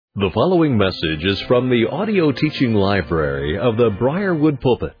The following message is from the audio teaching library of the Briarwood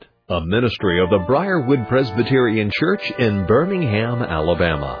Pulpit, a ministry of the Briarwood Presbyterian Church in Birmingham,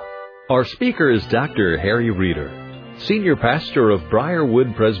 Alabama. Our speaker is Dr. Harry Reeder, Senior Pastor of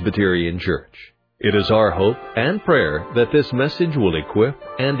Briarwood Presbyterian Church. It is our hope and prayer that this message will equip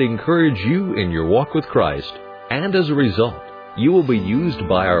and encourage you in your walk with Christ, and as a result, you will be used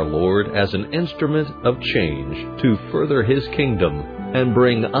by our Lord as an instrument of change to further His kingdom and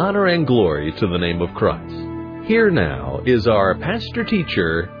bring honor and glory to the name of Christ. Here now is our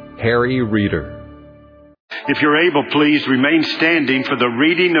pastor-teacher, Harry Reeder. If you're able, please remain standing for the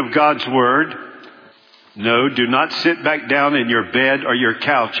reading of God's Word. No, do not sit back down in your bed or your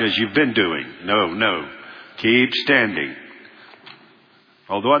couch as you've been doing. No. Keep standing.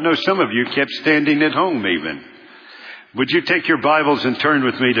 Although I know some of you kept standing at home even. Would you take your Bibles and turn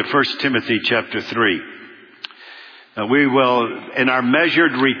with me to 1 Timothy chapter 3. We will, in our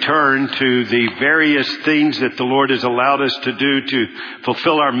measured return to the various things that the Lord has allowed us to do to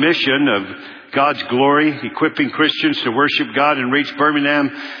fulfill our mission of God's glory, equipping Christians to worship God and reach Birmingham,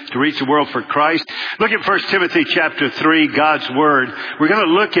 to reach the world for Christ. Look at 1 Timothy chapter 3, God's Word. We're going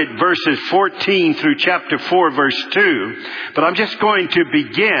to look at verses 14 through chapter 4, verse 2. But I'm just going to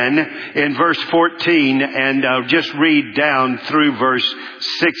begin in verse 14 and just read down through verse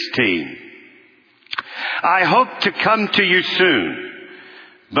 16. I hope to come to you soon,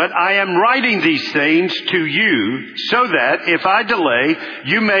 but I am writing these things to you so that if I delay,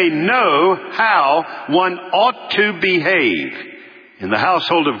 you may know how one ought to behave in the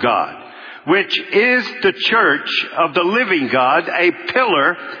household of God, which is the church of the living God, a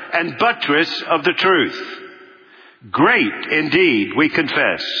pillar and buttress of the truth. Great indeed, we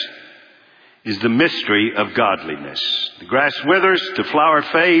confess, is the mystery of godliness. The grass withers, the flower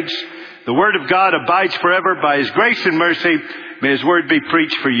fades, the Word of God abides forever. By His grace and mercy, may His Word be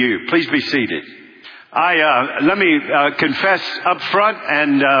preached for you. Please be seated. Let me confess up front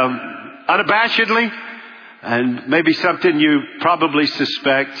and unabashedly, and maybe something you probably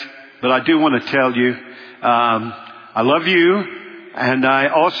suspect, but I do want to tell you, I love you, and I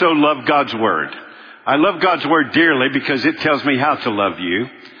also love God's Word. I love God's Word dearly because it tells me how to love you.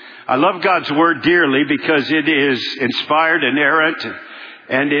 I love God's Word dearly because it is inspired, inerrant,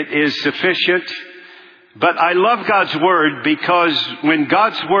 and it is sufficient. But I love God's Word because when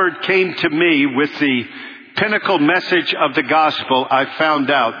God's Word came to me with the pinnacle message of the gospel, I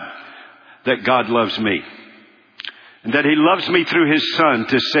found out that God loves me. And that He loves me through His Son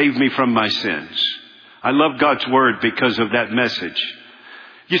to save me from my sins. I love God's Word because of that message.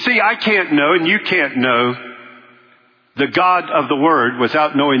 You see, I can't know and you can't know the God of the Word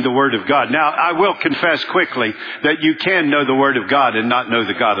without knowing the Word of God. Now, I will confess quickly that you can know the Word of God and not know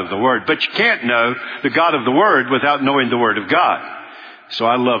the God of the Word. But you can't know the God of the Word without knowing the Word of God. So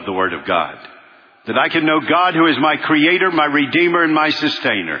I love the Word of God. That I can know God who is my Creator, my Redeemer, and my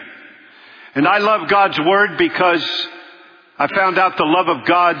Sustainer. And I love God's Word because I found out the love of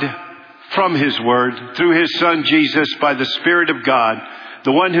God from His Word, through His Son Jesus, by the Spirit of God.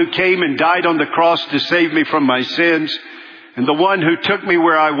 The one who came and died on the cross to save me from my sins, and the one who took me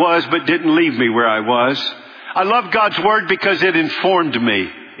where I was but didn't leave me where I was. I love God's Word because it informed me,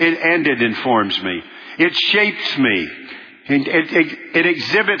 it informs me. It shapes me. It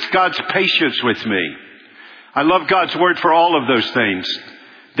exhibits God's patience with me. I love God's Word for all of those things.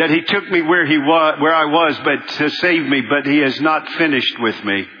 That He took me where I was, but to save me, but He has not finished with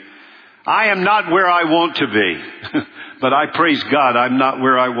me. I am not where I want to be. But I praise God, I'm not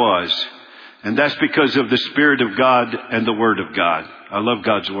where I was. And that's because of the Spirit of God and the Word of God. I love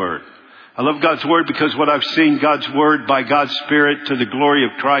God's Word. I love God's Word because what I've seen God's Word by God's Spirit to the glory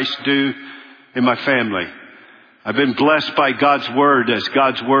of Christ do in my family. I've been blessed by God's Word as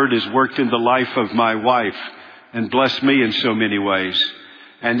God's Word has worked in the life of my wife and blessed me in so many ways.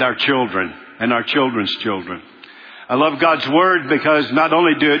 And our children and our children's children. I love God's Word because not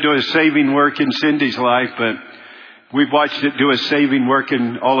only do it do a saving work in Cindy's life, but we've watched it do a saving work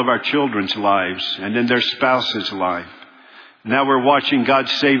in all of our children's lives and in their spouse's life. Now we're watching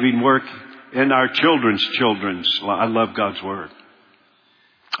God's saving work in our children's life. I love God's Word.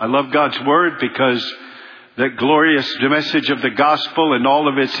 I love God's Word because that glorious message of the gospel and all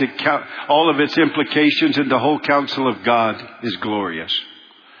of its implications in the whole counsel of God is glorious.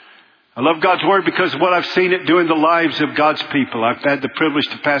 I love God's Word because of what I've seen it do in the lives of God's people. I've had the privilege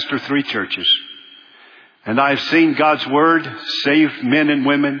to pastor 3 churches. And I've seen God's Word save men and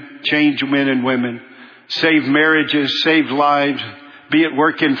women, change men and women, save marriages, save lives, be at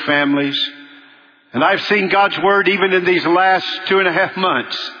work in families. And I've seen God's Word even in these last 2.5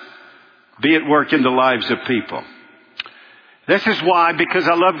 months be at work in the lives of people. This is why, because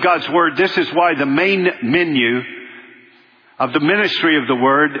I love God's Word, this is why the main menu of the ministry of the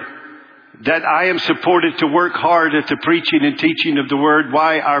Word, that I am supported to work hard at the preaching and teaching of the Word,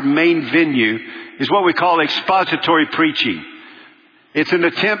 why our main venue is what we call expository preaching. It's an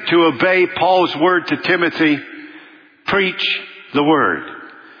attempt to obey Paul's word to Timothy, preach the Word.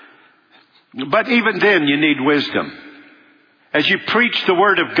 But even then you need wisdom. As you preach the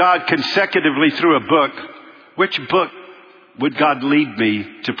Word of God consecutively through a book, which book would God lead me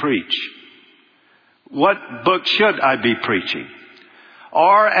to preach? What book should I be preaching?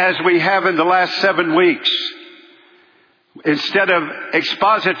 Or as we have in the last 7 weeks, instead of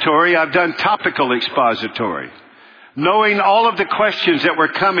expository, I've done topical expository. Knowing all of the questions that were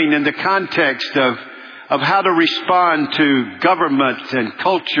coming in the context of how to respond to government and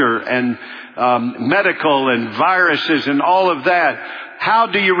culture and medical and viruses and all of that. How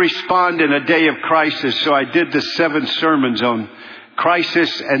do you respond in a day of crisis? So I did the 7 sermons on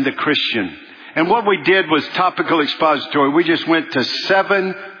crisis and the Christian. And what we did was topical expository. We just went to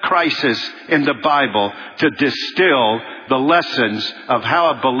 7 crises in the Bible to distill the lessons of how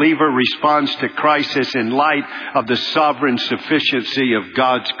a believer responds to crisis in light of the sovereign sufficiency of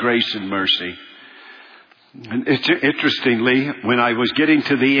God's grace and mercy. And interestingly, when I was getting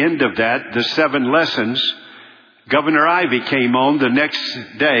to the end of that, the 7 lessons, Governor Ivey came on the next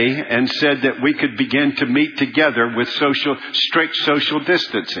day and said that we could begin to meet together with strict social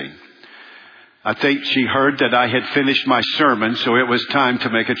distancing. I think she heard that I had finished my sermon, so it was time to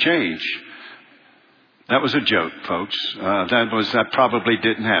make a change. That was a joke, folks. That probably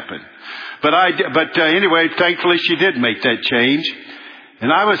didn't happen. But anyway, thankfully she did make that change.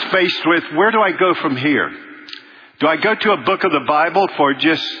 And I was faced with, where do I go from here? Do I go to a book of the Bible for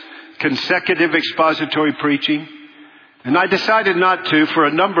just consecutive expository preaching? And I decided not to for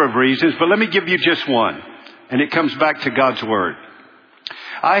a number of reasons, but let me give you just one. And it comes back to God's Word.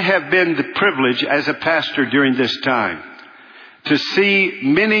 I have been the privilege as a pastor during this time to see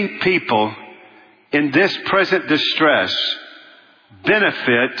many people in this present distress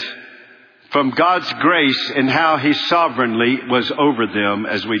benefit from God's grace and how He sovereignly was over them,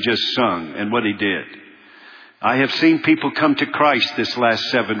 as we just sung, and what He did. I have seen people come to Christ this last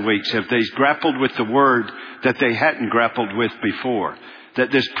 7 weeks. Have they grappled with the Word that they hadn't grappled with before? That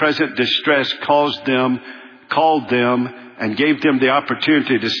this present distress called them, and gave them the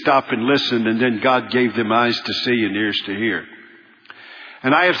opportunity to stop and listen, and then God gave them eyes to see and ears to hear.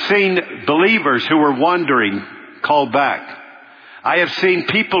 And I have seen believers who were wandering called back. I have seen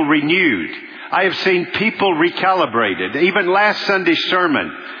people renewed. I have seen people recalibrated. Even last Sunday's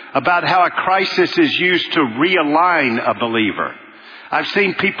sermon about how a crisis is used to realign a believer. I've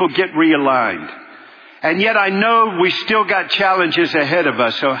seen people get realigned. And yet I know we still got challenges ahead of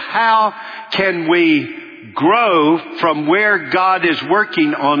us. So how can we grow from where God is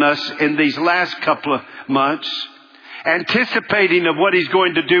working on us in these last couple of months, anticipating of what He's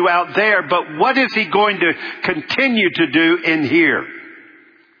going to do out there, but what is He going to continue to do in here?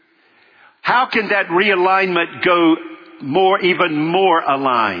 How can that realignment go even more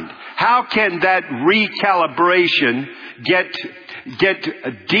aligned? How can that recalibration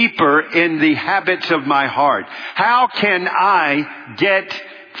get deeper in the habits of my heart? How can I get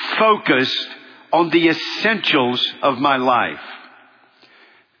focused on the essentials of my life?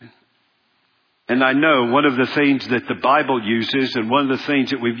 And I know one of the things that the Bible uses, and one of the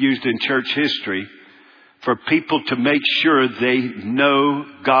things that we've used in church history, for people to make sure they know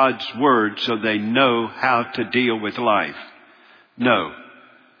God's Word so they know how to deal with life. No,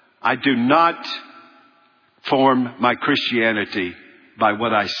 I do not form my Christianity by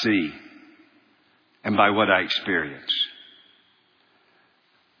what I see and by what I experience.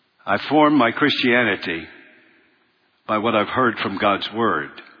 I form my Christianity by what I've heard from God's Word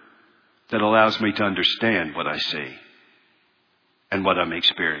that allows me to understand what I see and what I'm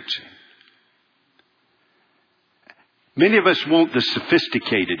experiencing. Many of us want the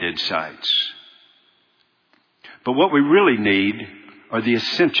sophisticated insights, but what we really need are the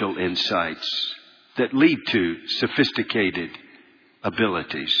essential insights that lead to sophisticated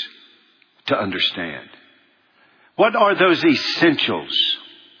abilities to understand. What are those essentials?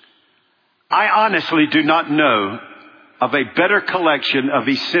 I honestly do not know of a better collection of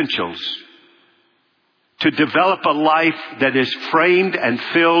essentials to develop a life that is framed and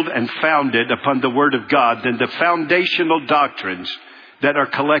filled and founded upon the Word of God than the foundational doctrines that are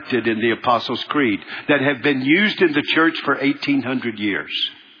collected in the Apostles' Creed that have been used in the church for 1800 years.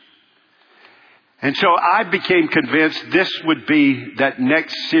 And so I became convinced this would be that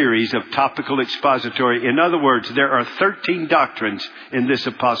next series of topical expository. In other words, there are 13 doctrines in this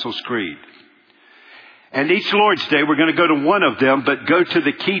Apostles' Creed. And each Lord's Day, we're going to go to one of them, but go to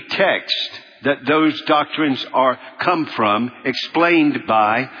the key text that those doctrines come from, explained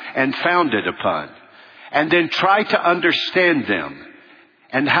by, and founded upon. And then try to understand them.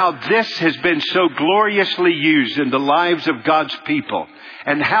 And how this has been so gloriously used in the lives of God's people.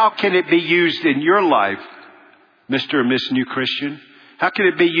 And how can it be used in your life, Mr. or Miss New Christian? How can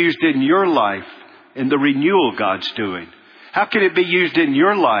it be used in your life in the renewal God's doing? How can it be used in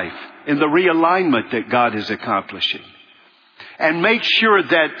your life in the realignment that God is accomplishing? And make sure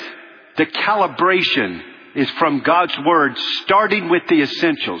that the calibration is from God's Word, starting with the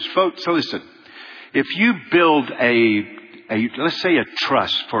essentials. Folks, so listen. If you build let's say a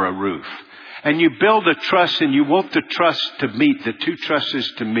truss for a roof, and you build a truss and you want the truss to meet, the two trusses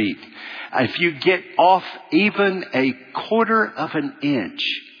to meet, if you get off even a quarter of an inch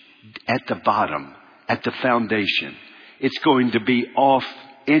at the bottom, at the foundation, it's going to be off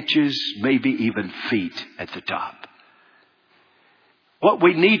inches, maybe even feet at the top. What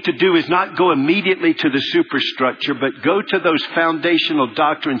we need to do is not go immediately to the superstructure, but go to those foundational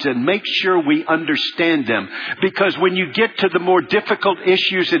doctrines and make sure we understand them. Because when you get to the more difficult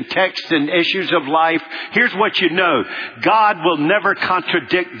issues and texts and issues of life, here's what you know. God will never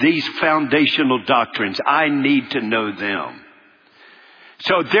contradict these foundational doctrines. I need to know them.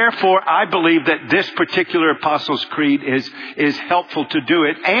 So therefore, I believe that this particular Apostles' Creed is helpful to do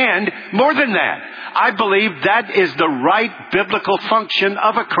it. And more than that, I believe that is the right biblical function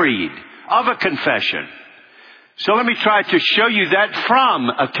of a creed, of a confession. So let me try to show you that from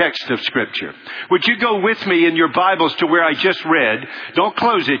a text of Scripture. Would you go with me in your Bibles to where I just read? Don't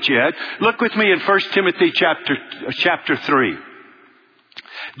close it yet. Look with me in 1 Timothy chapter 3.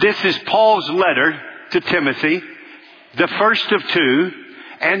 This is Paul's letter to Timothy, the first of two.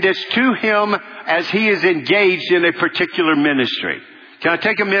 And it's to him as he is engaged in a particular ministry. Can I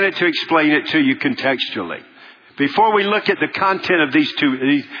take a minute to explain it to you contextually? Before we look at the content of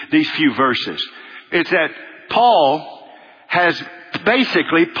these few verses. It's that Paul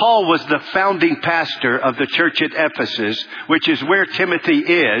was the founding pastor of the church at Ephesus, which is where Timothy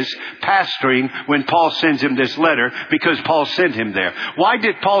is pastoring when Paul sends him this letter, because Paul sent him there. Why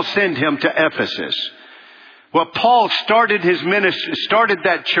did Paul send him to Ephesus? Well, Paul started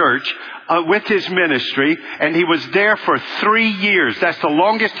that church with his ministry, and he was there for 3 years. That's the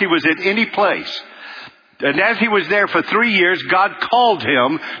longest he was at any place. And as he was there for 3 years, God called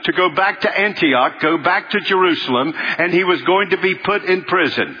him to go back to Antioch, go back to Jerusalem, and he was going to be put in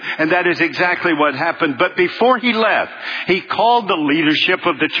prison. And that is exactly what happened. But before he left, he called the leadership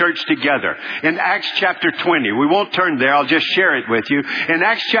of the church together. In Acts chapter 20, we won't turn there, I'll just share it with you. In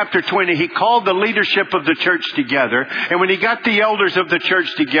Acts chapter 20, he called the leadership of the church together. And when he got the elders of the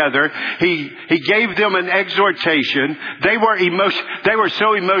church together, he gave them an exhortation. They were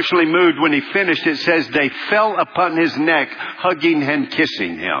so emotionally moved when he finished, it says they fell upon his neck, hugging and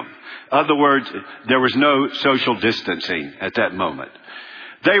kissing him. In other words, there was no social distancing at that moment.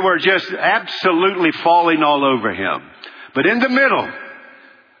 They were just absolutely falling all over him. But in the middle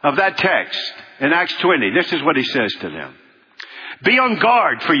of that text, in Acts 20, this is what he says to them. Be on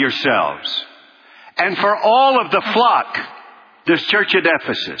guard for yourselves and for all of the flock, this church at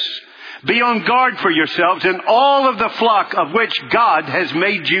Ephesus. Be on guard for yourselves and all of the flock of which God has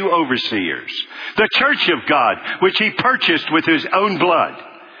made you overseers. The church of God, which he purchased with his own blood.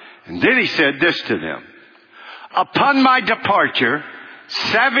 And then he said this to them. Upon my departure,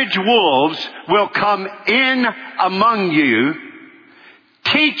 savage wolves will come in among you,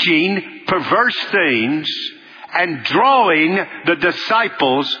 teaching perverse things and drawing the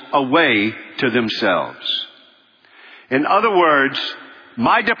disciples away to themselves. In other words,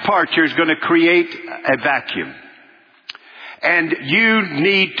 my departure is going to create a vacuum. And you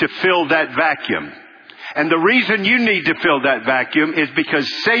need to fill that vacuum. And the reason you need to fill that vacuum is because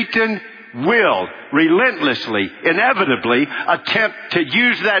Satan will relentlessly, inevitably attempt to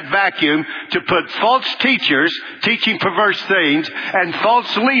use that vacuum to put false teachers teaching perverse things and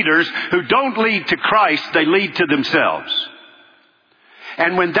false leaders who don't lead to Christ, they lead to themselves.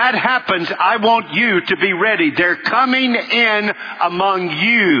 And when that happens, I want you to be ready. They're coming in among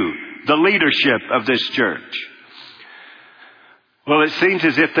you, the leadership of this church. Well, it seems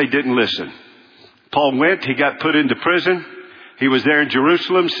as if they didn't listen. Paul went, he got put into prison. He was there in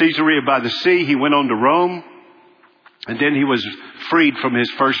Jerusalem, Caesarea by the sea. He went on to Rome. And then he was freed from his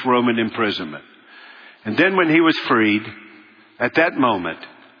first Roman imprisonment. And then when he was freed, at that moment,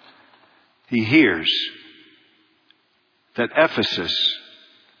 he hears that Ephesus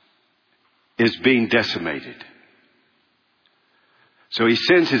is being decimated. So he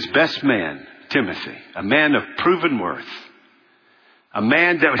sends his best man, Timothy, a man of proven worth, A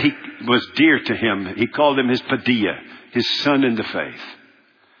man that he was dear to him. He called him his Padilla, his son in the faith.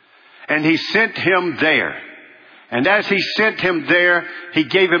 And he sent him there. And as he sent him there, he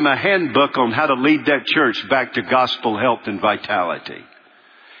gave him a handbook on how to lead that church back to gospel health and vitality.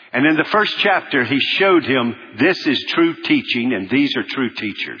 And in the first chapter, he showed him this is true teaching and these are true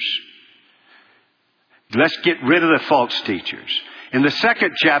teachers. Let's get rid of the false teachers. In the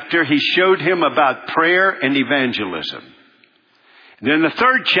second chapter, he showed him about prayer and evangelism. And then in the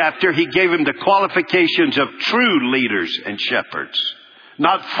third chapter, he gave him the qualifications of true leaders and shepherds,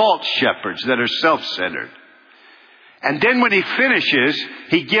 not false shepherds that are self-centered. And then when he finishes,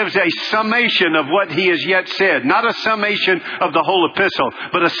 he gives a summation of what he has yet said. Not a summation of the whole epistle,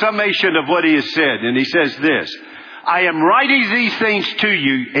 but a summation of what he has said. And he says this, I am writing these things to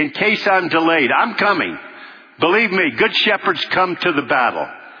you in case I'm delayed. I'm coming. Believe me, good shepherds come to the battle.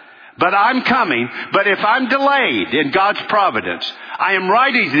 But I'm coming. But if I'm delayed in God's providence, I am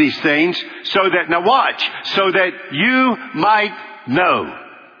writing these things so that, now watch, so that you might know.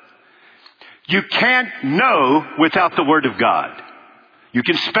 You can't know without the Word of God. You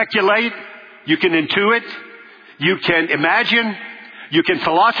can speculate. You can intuit. You can imagine. You can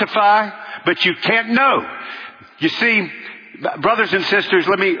philosophize. But you can't know. You see, brothers and sisters,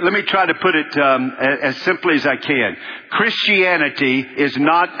 let me try to put it as simply as I can. Christianity is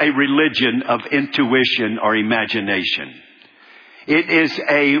not a religion of intuition or imagination. It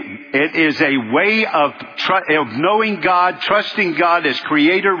is a way of knowing God, trusting God as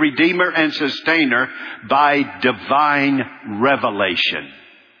Creator, Redeemer, and Sustainer by divine revelation.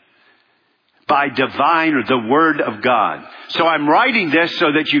 By the Word of God. So I'm writing this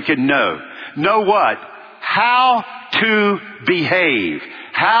so that you can know. Know what? How to behave.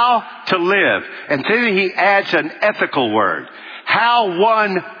 How to live. And then he adds an ethical word. How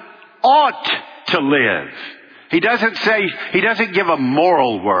one ought to live. He doesn't give a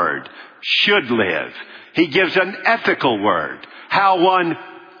moral word. Should live. He gives an ethical word. How one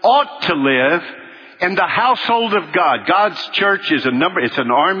ought to live in the household of God. God's church is it's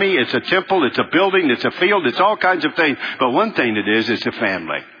an army, it's a temple, it's a building, it's a field, it's all kinds of things. But one thing it is, it's a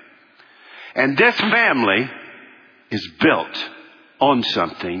family. And this family is built on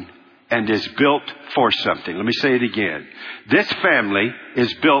something and is built for something. Let me say it again. This family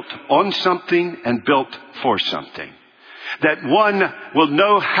is built on something and built for something. That one will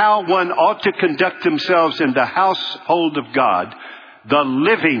know how one ought to conduct themselves in the household of God, the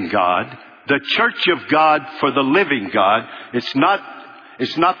living God, the church of God for the living God. It's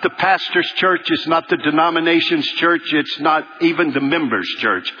not the pastor's church. It's not the denomination's church. It's not even the members'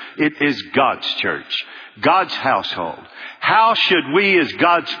 church. It is God's church. God's household. How should we as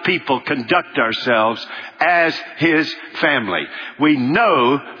God's people conduct ourselves as His family? We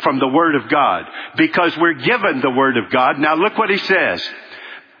know from the Word of God because we're given the Word of God. Now look what He says.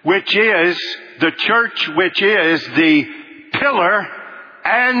 Which is the church, which is the pillar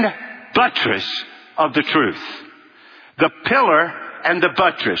and buttress of the truth. The pillar and the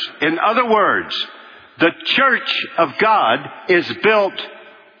buttress. In other words, the church of God is built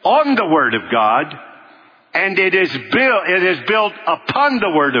on the Word of God, and it is built upon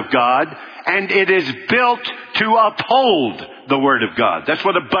the Word of God, and it is built to uphold the Word of God. That's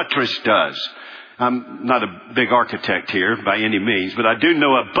what a buttress does. I'm not a big architect here by any means, but I do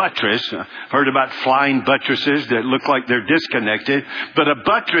know a buttress. I've heard about flying buttresses that look like they're disconnected, but a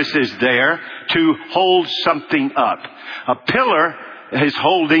buttress is there to hold something up. A pillar is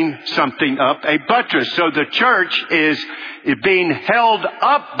holding something up, a buttress. So the church is being held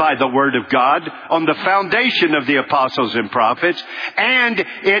up by the Word of God on the foundation of the apostles and prophets, and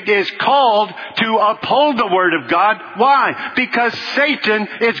it is called to uphold the Word of God. Why? Because Satan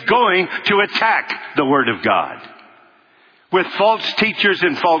is going to attack the Word of God with false teachers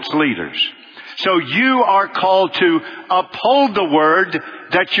and false leaders. So you are called to uphold the Word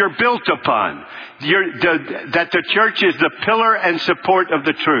that you're built upon. That the church is the pillar and support of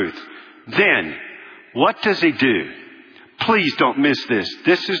the truth. Then, what does he do? Please don't miss this.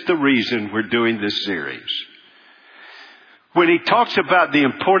 This is the reason we're doing this series. When he talks about the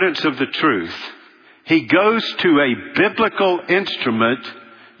importance of the truth, he goes to a biblical instrument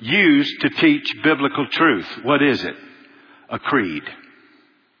used to teach biblical truth. What is it? A creed.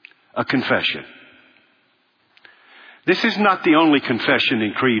 A confession. This is not the only confession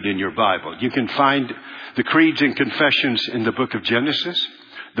and creed in your Bible. You can find the creeds and confessions in the book of Genesis,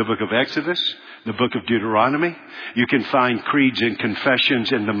 the book of Exodus, the book of Deuteronomy. You can find creeds and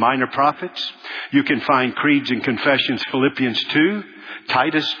confessions in the minor prophets. You can find creeds and confessions Philippians 2,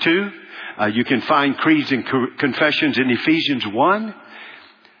 Titus 2. You can find creeds and confessions in Ephesians 1.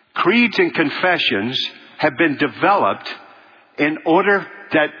 Creeds and confessions have been developed in order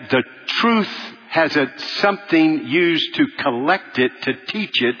that the truth has something used to collect it, to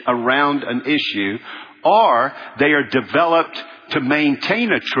teach it around an issue, or they are developed to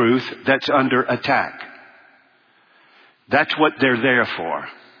maintain a truth that's under attack. That's what they're there for.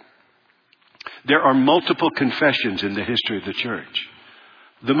 There are multiple confessions in the history of the church.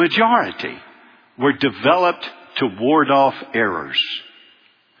 The majority were developed to ward off errors.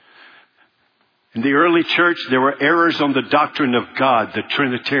 In the early church, there were errors on the doctrine of God, the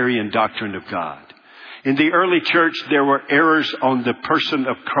Trinitarian doctrine of God. In the early church, there were errors on the person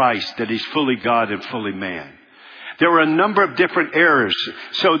of Christ, that He's fully God and fully man. There were a number of different errors,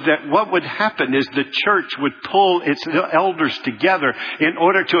 so that what would happen is the church would pull its elders together in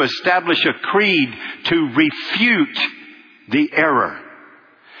order to establish a creed to refute the error.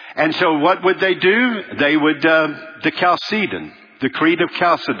 And so what would they do? They would, the Chalcedon, the Creed of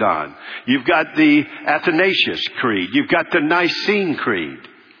Chalcedon. You've got the Athanasius Creed. You've got the Nicene Creed.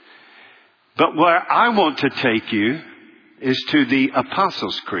 But where I want to take you is to the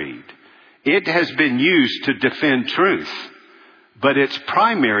Apostles' Creed. It has been used to defend truth, but its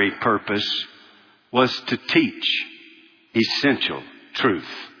primary purpose was to teach essential truth.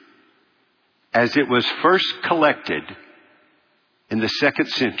 As it was first collected in the 2nd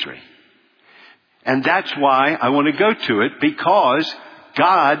century. And that's why I want to go to it, because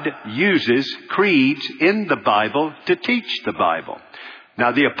God uses creeds in the Bible to teach the Bible.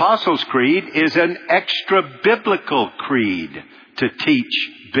 Now, the Apostles' Creed is an extra-biblical creed to teach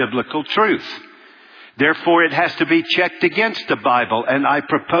biblical truth. Therefore, it has to be checked against the Bible, and I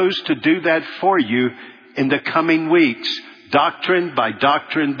propose to do that for you in the coming weeks, doctrine by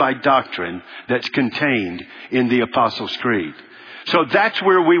doctrine by doctrine that's contained in the Apostles' Creed. So that's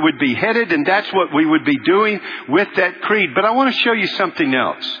where we would be headed, and that's what we would be doing with that creed. But I want to show you something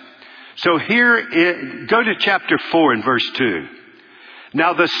else. So here, go to chapter 4 and verse 2.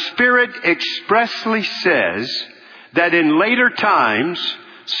 Now the Spirit expressly says that in later times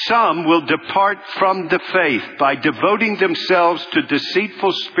some will depart from the faith by devoting themselves to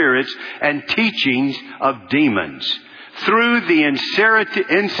deceitful spirits and teachings of demons, through the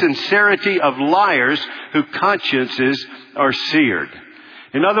insincerity of liars whose consciences are seared.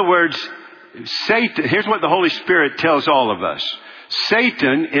 In other words, Satan, here's what the Holy Spirit tells all of us.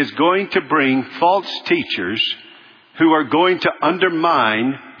 Satan is going to bring false teachers who are going to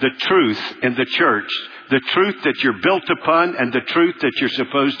undermine the truth in the church, the truth that you're built upon and the truth that you're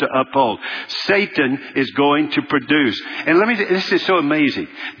supposed to uphold. Satan is going to produce. And this is so amazing.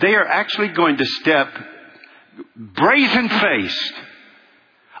 They are actually going to step brazen-faced,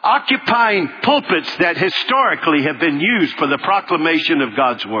 occupying pulpits that historically have been used for the proclamation of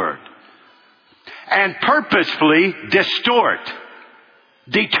God's Word, and purposefully distort,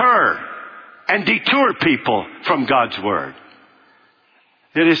 deter, and detour people from God's Word.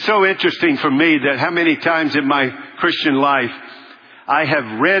 It is so interesting for me that how many times in my Christian life I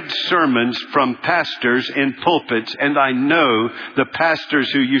have read sermons from pastors in pulpits, and I know the pastors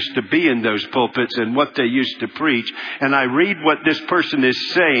who used to be in those pulpits and what they used to preach. And I read what this person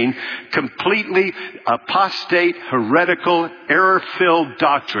is saying, completely apostate, heretical, error-filled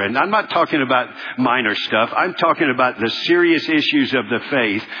doctrine. I'm not talking about minor stuff. I'm talking about the serious issues of the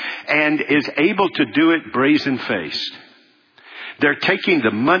faith, and is able to do it brazen-faced. They're taking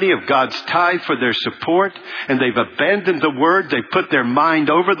the money of God's tithe for their support, and they've abandoned the Word. They put their mind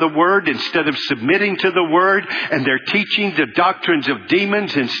over the Word instead of submitting to the Word, and they're teaching the doctrines of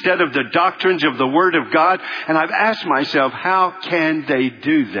demons instead of the doctrines of the Word of God. And I've asked myself, how can they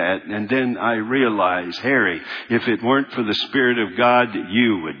do that? And then I realize, Harry, if it weren't for the Spirit of God,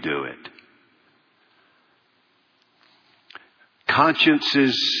 you would do it.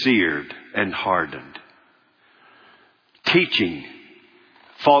 Consciences seared and hardened. Teaching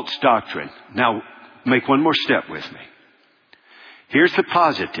false doctrine. Now, make one more step with me. Here's the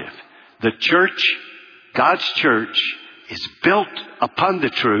positive. The church, God's church, is built upon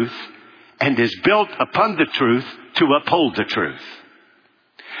the truth and is built upon the truth to uphold the truth.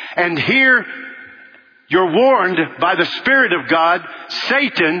 And here, you're warned by the Spirit of God,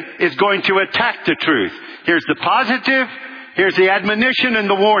 Satan is going to attack the truth. Here's the positive, here's the admonition and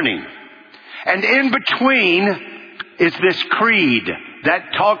the warning. And in between is this creed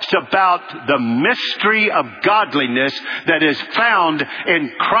that talks about the mystery of godliness that is found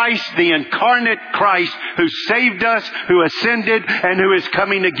in Christ, the incarnate Christ, who saved us, who ascended, and who is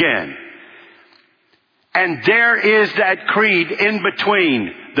coming again. And there is that creed in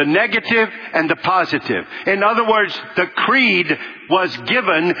between, the negative and the positive. In other words, the creed was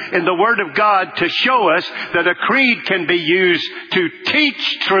given in the Word of God to show us that a creed can be used to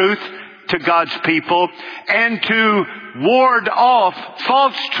teach truth to God's people and to ward off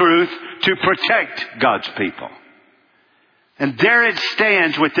false truth to protect God's people. And there it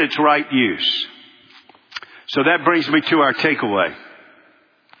stands with its right use. So that brings me to our takeaway.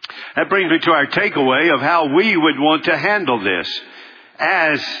 That brings me to our takeaway of how we would want to handle this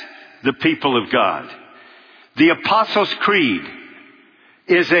as the people of God. The Apostles' Creed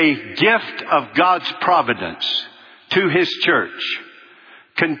is a gift of God's providence to His church,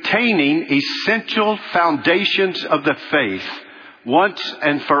 containing essential foundations of the faith, once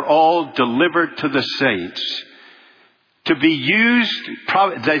and for all delivered to the saints, to be used,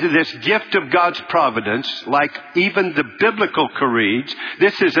 this gift of God's providence, like even the biblical creeds.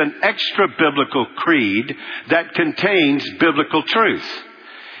 This is an extra biblical creed that contains biblical truth.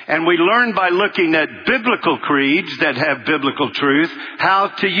 And we learn by looking at biblical creeds that have biblical truth, how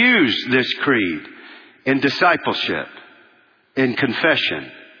to use this creed in discipleship, in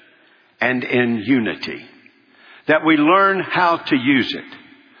confession, and in unity. That we learn how to use it.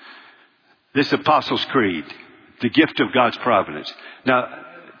 This Apostles' Creed, the gift of God's providence. Now,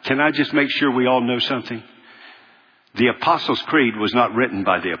 can I just make sure we all know something? The Apostles' Creed was not written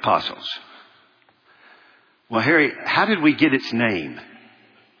by the apostles. Well, Harry, how did we get its name?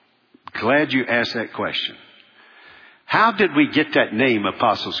 Glad you asked that question. How did we get that name,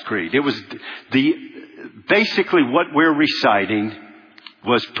 Apostles' Creed? It was basically what we're reciting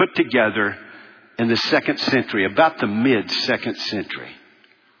was put together in the 2nd century, about the mid-2nd century.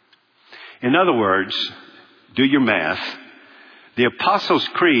 In other words, do your math. The Apostles'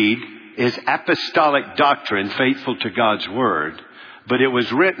 Creed is apostolic doctrine faithful to God's Word, but it was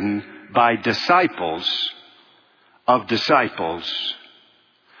written by disciples of disciples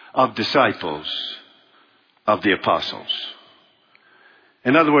of disciples of the apostles.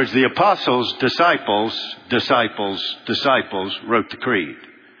 In other words, the apostles, disciples wrote the creed.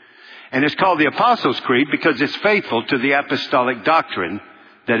 And it's called the Apostles' Creed because it's faithful to the apostolic doctrine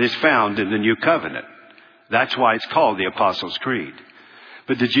that is found in the New Covenant. That's why it's called the Apostles' Creed.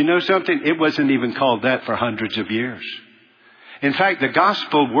 But did you know something? It wasn't even called that for hundreds of years. In fact, the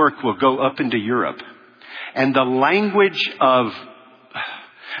gospel work will go up into Europe. And the language of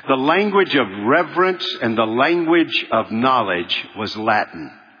reverence and the language of knowledge was Latin.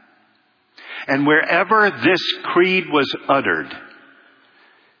 And wherever this creed was uttered,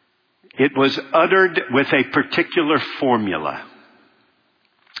 it was uttered with a particular formula.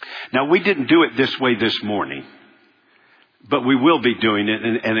 Now, we didn't do it this way this morning, but we will be doing it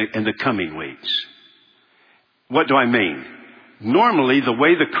in the coming weeks. What do I mean? Normally, the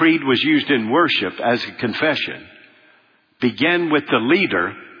way the creed was used in worship as a confession began with the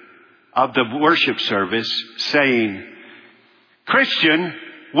leader of the worship service saying, "Christian,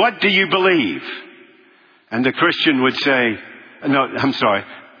 what do you believe?" And the Christian would say,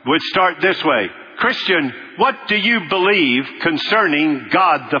 would start this way. "Christian, what do you believe concerning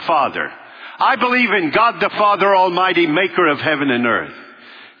God the Father?" "I believe in God the Father Almighty, maker of heaven and earth."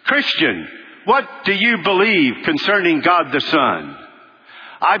 "Christian, what do you believe concerning God the Son?"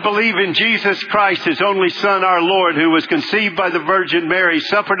 "I believe in Jesus Christ, His only Son, our Lord, who was conceived by the Virgin Mary,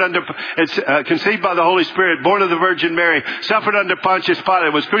 conceived by the Holy Spirit, born of the Virgin Mary, suffered under Pontius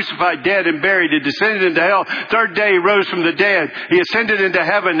Pilate, was crucified, dead, and buried, and descended into hell. Third day He rose from the dead. He ascended into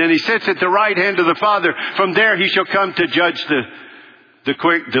heaven, and He sits at the right hand of the Father. From there He shall come to judge the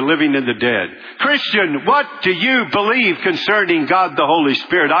quick, the living and the dead." "Christian, what do you believe concerning God the Holy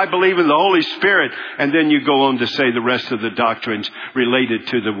Spirit?" "I believe in the Holy Spirit." And then you go on to say the rest of the doctrines related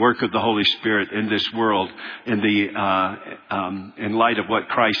to the work of the Holy Spirit in this world, in light of what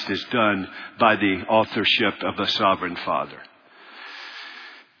Christ has done by the authorship of the Sovereign Father.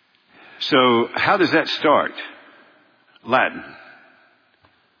 So how does that start? Latin.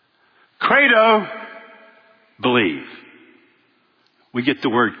 Credo, believe. We get the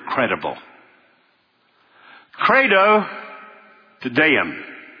word credible. Credo, to Deum.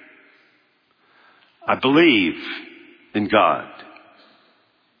 I believe in God.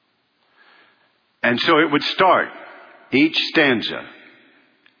 And so it would start each stanza.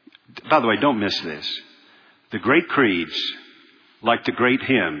 By the way, don't miss this. The great creeds, like the great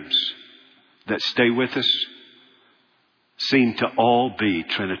hymns that stay with us, seem to all be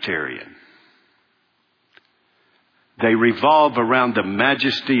Trinitarian. They revolve around the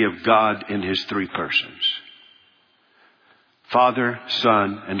majesty of God in His three persons. Father,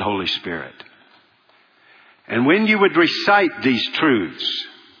 Son, and Holy Spirit. And when you would recite these truths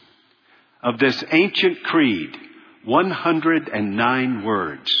of this ancient creed, 109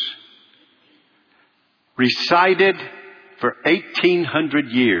 words, recited for 1,800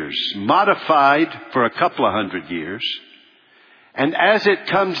 years, modified for a couple of hundred years, and as it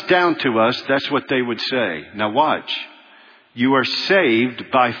comes down to us, that's what they would say. Now watch. You are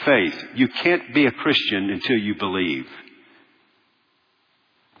saved by faith. You can't be a Christian until you believe.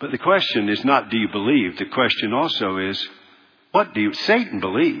 But the question is not, do you believe? The question also is, what do you... Satan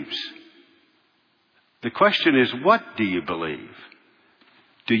believes. The question is, what do you believe?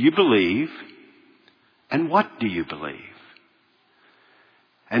 Do you believe? And what do you believe?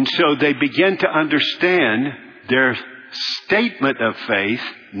 And so they begin to understand their statement of faith,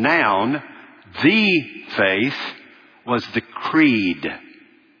 noun, the faith, was the creed.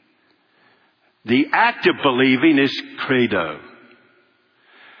 The act of believing is credo.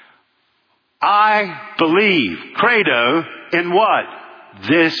 I believe, credo, in what?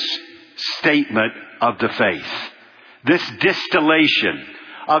 This statement of the faith. This distillation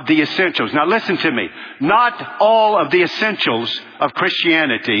of the essentials. Now listen to me. Not all of the essentials of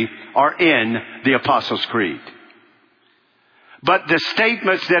Christianity are in the Apostles' Creed. But the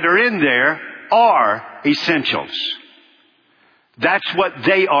statements that are in there are essentials. That's what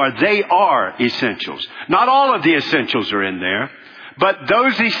they are. They are essentials. Not all of the essentials are in there, but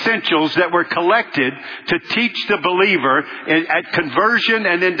those essentials that were collected to teach the believer at conversion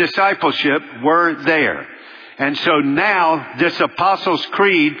and in discipleship were there. And so now this Apostles'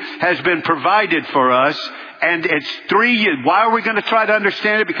 Creed has been provided for us, and it's 3 years. Why are we going to try to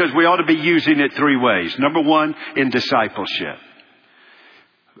understand it? Because we ought to be using it 3 ways. Number 1, in discipleship.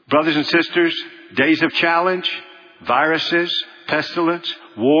 Brothers and sisters, days of challenge, viruses, pestilence,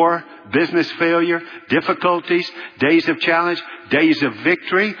 war, business failure, difficulties, days of challenge, days of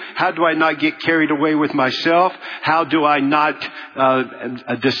victory. How do I not get carried away with myself? How do I not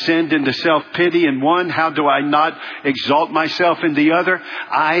descend into self-pity in one? How do I not exalt myself in the other?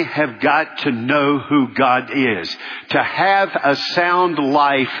 I have got to know who God is. To have a sound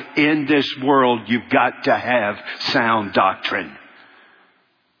life in this world, you've got to have sound doctrine.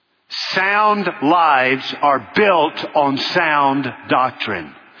 Sound lives are built on sound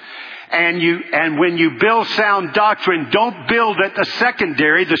doctrine. And when you build sound doctrine, don't build at the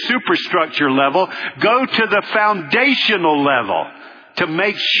secondary, the superstructure level. Go to the foundational level to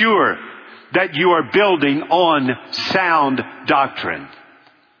make sure that you are building on sound doctrine.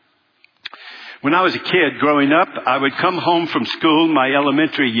 When I was a kid growing up, I would come home from school in my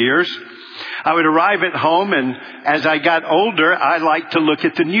elementary years. I would arrive at home, and as I got older, I liked to look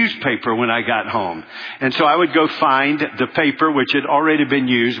at the newspaper when I got home. And so I would go find the paper which had already been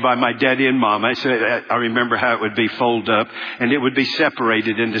used by my daddy and mama. So I remember how it would be folded up, and it would be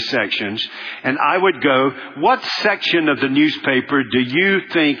separated into sections. And I would go, what section of the newspaper do you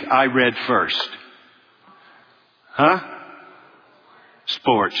think I read first? Huh?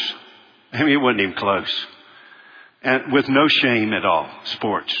 Sports. I mean, it wasn't even close. And with no shame at all.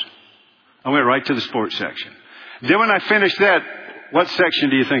 Sports. I went right to the sports section. Then when I finished that, what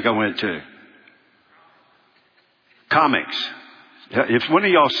section do you think I went to? Comics. If one of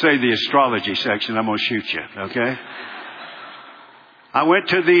y'all say the astrology section, I'm going to shoot you, okay? I went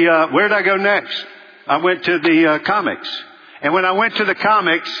to the, where did I go next? I went to the comics. And when I went to the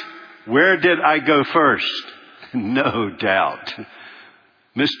comics, where did I go first? No doubt.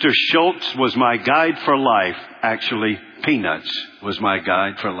 Mr. Schultz was my guide for life. Actually, Peanuts was my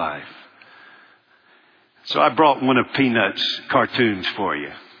guide for life. So I brought one of Peanuts' cartoons for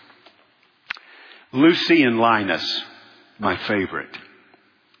you. Lucy and Linus, my favorite.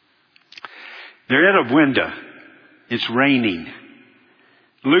 They're at a window. It's raining.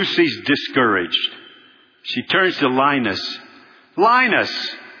 Lucy's discouraged. She turns to Linus.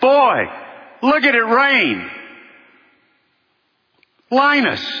 Linus, boy, look at it rain.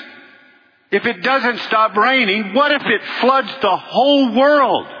 Linus, if it doesn't stop raining, what if it floods the whole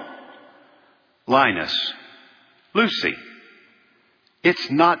world? Linus, Lucy,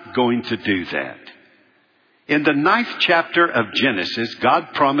 it's not going to do that. In the 9th chapter of Genesis, God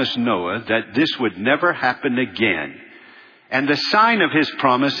promised Noah that this would never happen again. And the sign of his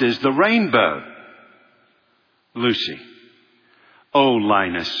promise is the rainbow. Lucy, oh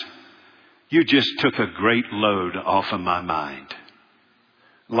Linus, you just took a great load off of my mind.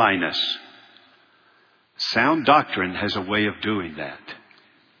 Linus, sound doctrine has a way of doing that.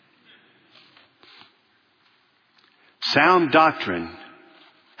 Sound doctrine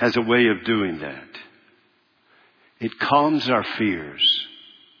has a way of doing that. It calms our fears.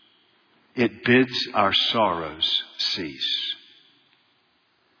 It bids our sorrows cease.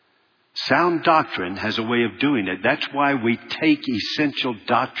 Sound doctrine has a way of doing it. That's why we take essential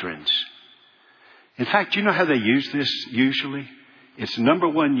doctrines. In fact, you know how they use this usually? Its number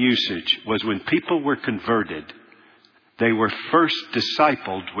one usage was when people were converted. They were first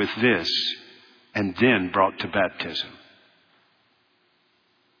discipled with this and then brought to baptism.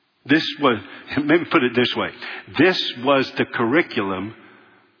 Maybe put it this way. This was the curriculum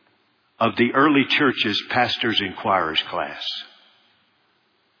of the early church's Pastors' Inquirers class.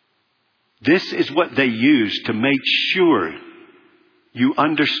 This is what they used to make sure you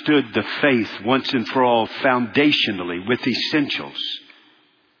understood the faith once and for all foundationally with essentials.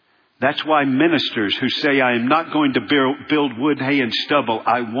 That's why ministers who say, I am not going to build wood, hay, and stubble.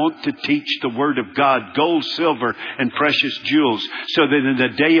 I want to teach the Word of God, gold, silver, and precious jewels, so that in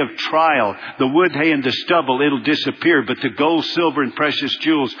the day of trial, the wood, hay, and the stubble, it'll disappear, but the gold, silver, and precious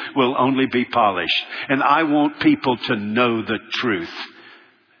jewels will only be polished. And I want people to know the truth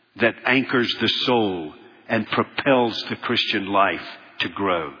that anchors the soul and propels the Christian life to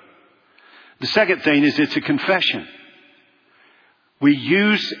grow. The second thing is it's a confession. We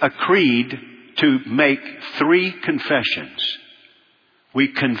use a creed to make 3 confessions. We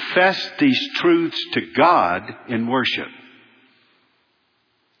confess these truths to God in worship.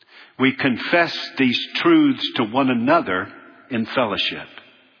 We confess these truths to one another in fellowship.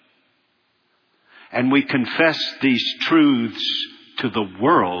 And we confess these truths to the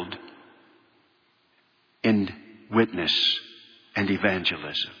world in witness and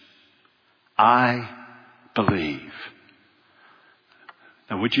evangelism. I believe.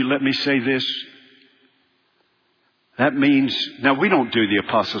 Now, would you let me say this? That means, now we don't do the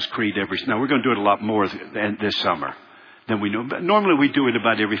Apostles' Creed now we're going to do it a lot more this summer than we know. But normally we do it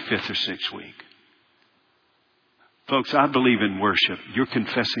about every 5th or 6th week. Folks, I believe in worship. You're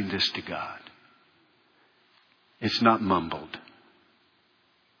confessing this to God. It's not mumbled.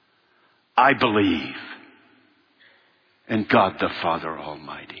 I believe in God the Father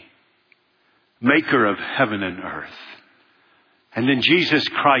Almighty, maker of heaven and earth. And in Jesus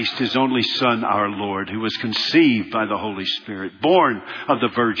Christ, His only Son, our Lord, who was conceived by the Holy Spirit, born of the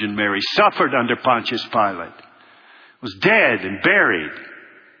Virgin Mary, suffered under Pontius Pilate, was dead and buried,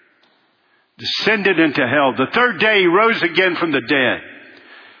 descended into hell. The 3rd day He rose again from the dead.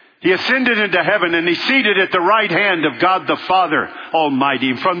 He ascended into heaven and He's seated at the right hand of God the Father Almighty.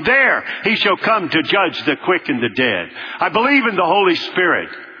 And from there He shall come to judge the quick and the dead. I believe in the Holy Spirit,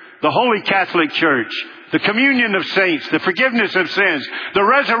 the Holy Catholic Church, the communion of saints, the forgiveness of sins, the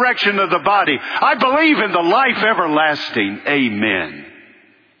resurrection of the body. I believe in the life everlasting. Amen.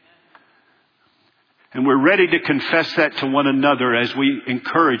 And we're ready to confess that to one another as we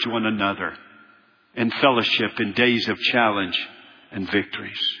encourage one another in fellowship in days of challenge and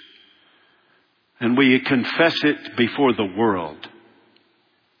victories. And we confess it before the world.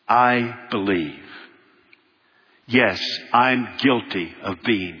 I believe. Yes, I'm guilty of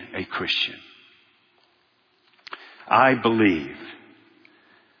being a Christian. I believe.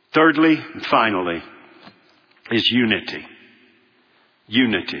 Thirdly and finally is unity.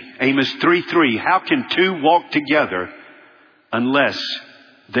 Unity. Amos 3:3. How can 2 walk together unless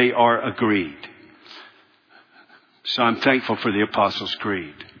they are agreed? So I'm thankful for the Apostles'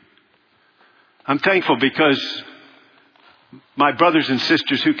 Creed. I'm thankful because my brothers and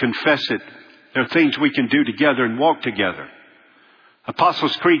sisters who confess it, there are things we can do together and walk together.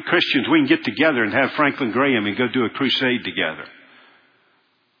 Apostles' Creed Christians, we can get together and have Franklin Graham and go do a crusade together.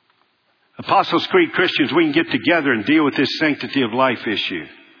 Apostles' Creed Christians, we can get together and deal with this sanctity of life issue.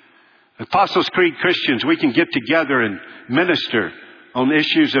 Apostles' Creed Christians, we can get together and minister on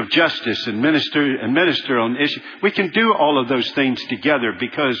issues of justice and minister on issues. We can do all of those things together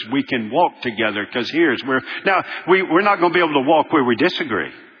because we can walk together. Because we're not going to be able to walk where we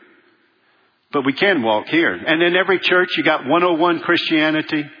disagree. But we can walk here. And in every church, you got 101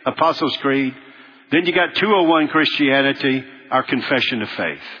 Christianity, Apostles' Creed. Then you got 201 Christianity, our confession of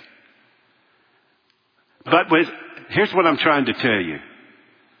faith. But here's what I'm trying to tell you.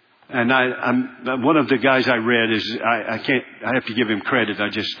 And I'm one of the guys I read is, I have to give him credit. I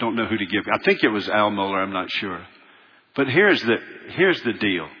just don't know who to give. I think it was Al Mohler. I'm not sure. But here's the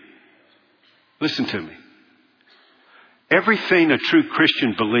deal. Listen to me. Everything a true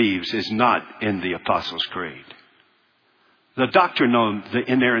Christian believes is not in the Apostles' Creed. The doctrine on the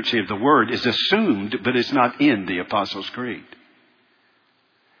inerrancy of the Word is assumed, but it's not in the Apostles' Creed.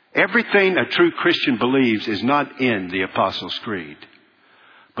 Everything a true Christian believes is not in the Apostles' Creed.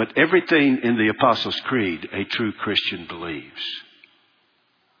 But everything in the Apostles' Creed a true Christian believes,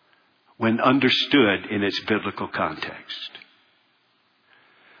 when understood in its biblical context.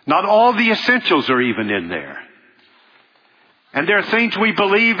 Not all the essentials are even in there. And there are things we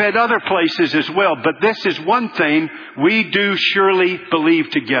believe at other places as well. But this is one thing we do surely believe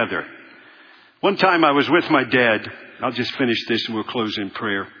together. One time I was with my dad. I'll just finish this and we'll close in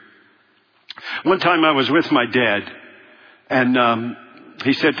prayer. One time I was with my dad. And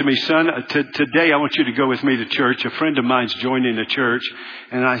he said to me, son, today I want you to go with me to church. A friend of mine's joining a church.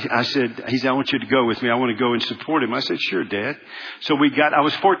 And I said, he said, I want you to go with me. I want to go and support him. I said, sure, Dad. So I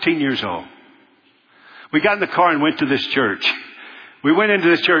was 14 years old. We got in the car and went to this church. We went into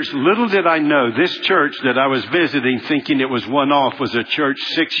this church. Little did I know, this church that I was visiting, thinking it was one-off, was a church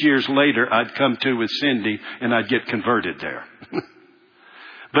 6 years later I'd come to with Cindy, and I'd get converted there.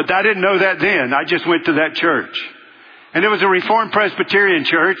 But I didn't know that then. I just went to that church. And it was a Reformed Presbyterian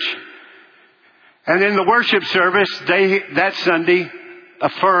church. And in the worship service, that Sunday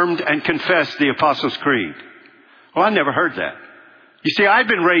affirmed and confessed the Apostles' Creed. Well, I never heard that. You see, I'd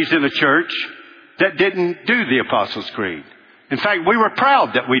been raised in a church that didn't do the Apostles' Creed. In fact, we were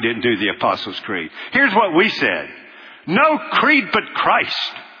proud that we didn't do the Apostles' Creed. Here's what we said. No creed but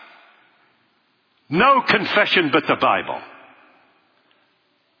Christ. No confession but the Bible.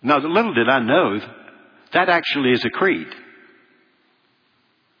 Now, little did I know, that actually is a creed.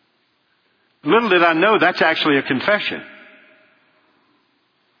 Little did I know that's actually a confession.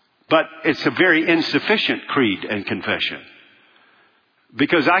 But it's a very insufficient creed and confession.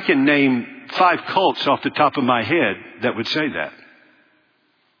 Because I can name 5 cults off the top of my head that would say that.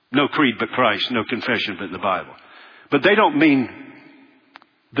 No creed but Christ, no confession but the Bible. But they don't mean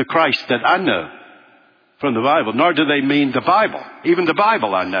the Christ that I know from the Bible, nor do they mean the Bible. Even the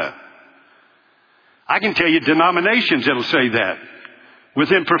Bible I know. I can tell you denominations that'll say that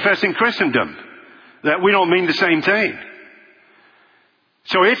within professing Christendom, that we don't mean the same thing.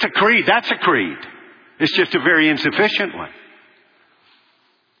 So it's a creed. That's a creed. It's just a very insufficient one.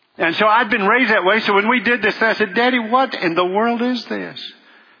 And so I'd been raised that way. So when we did this, I said, Daddy, what in the world is this?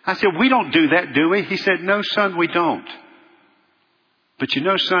 I said, we don't do that, do we? He said, no, son, we don't. But you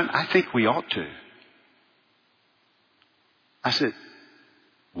know, son, I think we ought to. I said,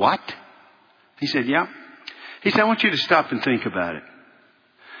 what? He said, yeah. He said, I want you to stop and think about it.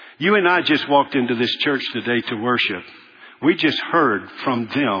 You and I just walked into this church today to worship. We just heard from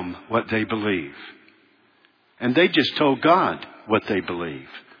them what they believe. And they just told God what they believe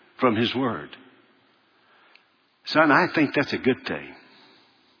from His Word. Son, I think that's a good thing.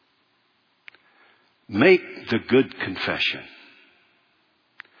 Make the good confession.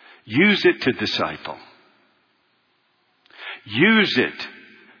 Use it to disciple. Use it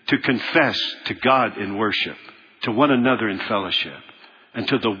to confess to God in worship, to one another in fellowship, and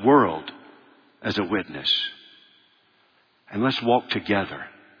to the world as a witness. And let's walk together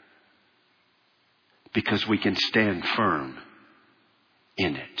because we can stand firm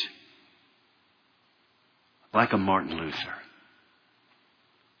in it. Like a Martin Luther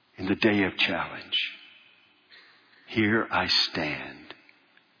in the day of challenge. Here I stand.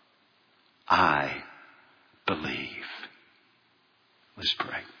 I believe. Let's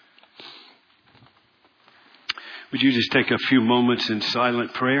pray. Would you just take a few moments in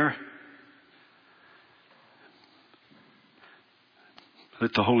silent prayer?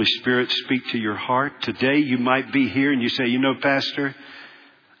 Let the Holy Spirit speak to your heart. Today you might be here and you say, you know, Pastor,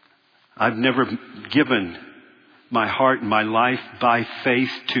 I've never given my heart and my life by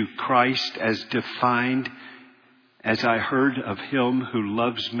faith to Christ as defined as I heard of Him who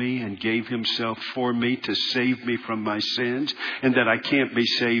loves me and gave Himself for me to save me from my sins, and that I can't be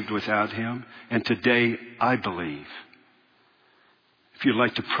saved without Him. And today I believe. If you'd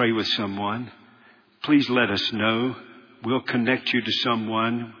like to pray with someone, please let us know. We'll connect you to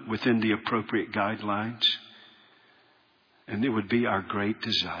someone within the appropriate guidelines. And it would be our great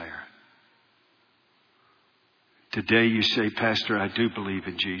desire. Today you say, Pastor, I do believe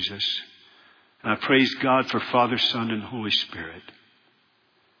in Jesus. And I praise God for Father, Son, and Holy Spirit.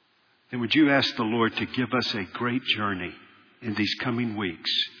 And would you ask the Lord to give us a great journey in these coming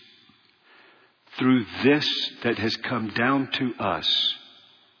weeks through this that has come down to us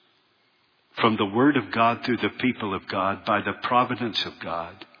from the Word of God through the people of God by the providence of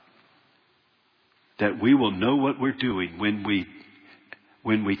God, that we will know what we're doing when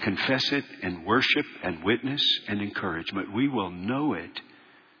we confess it and worship and witness and encouragement. We will know it.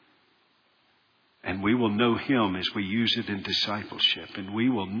 And we will know Him as we use it in discipleship. And we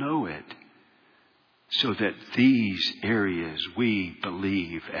will know it so that these areas we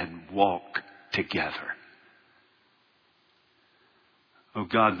believe and walk together. Oh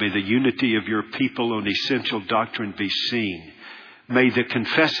God, may the unity of your people on essential doctrine be seen. May the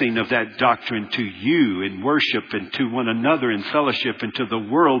confessing of that doctrine to you in worship and to one another in fellowship and to the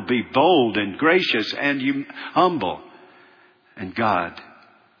world be bold and gracious and humble. And God,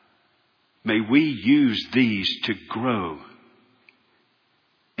 may we use these to grow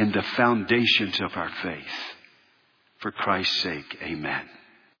in the foundations of our faith. For Christ's sake, amen.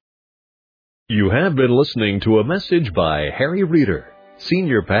 You have been listening to a message by Harry Reeder,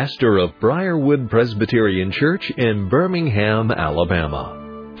 Senior Pastor of Briarwood Presbyterian Church in Birmingham,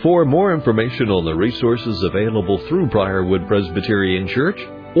 Alabama. For more information on the resources available through Briarwood Presbyterian Church,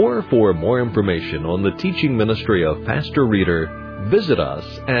 or for more information on the teaching ministry of Pastor Reeder, visit us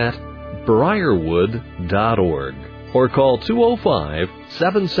at briarwood.org or call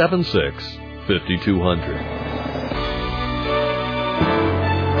 205-776-5200.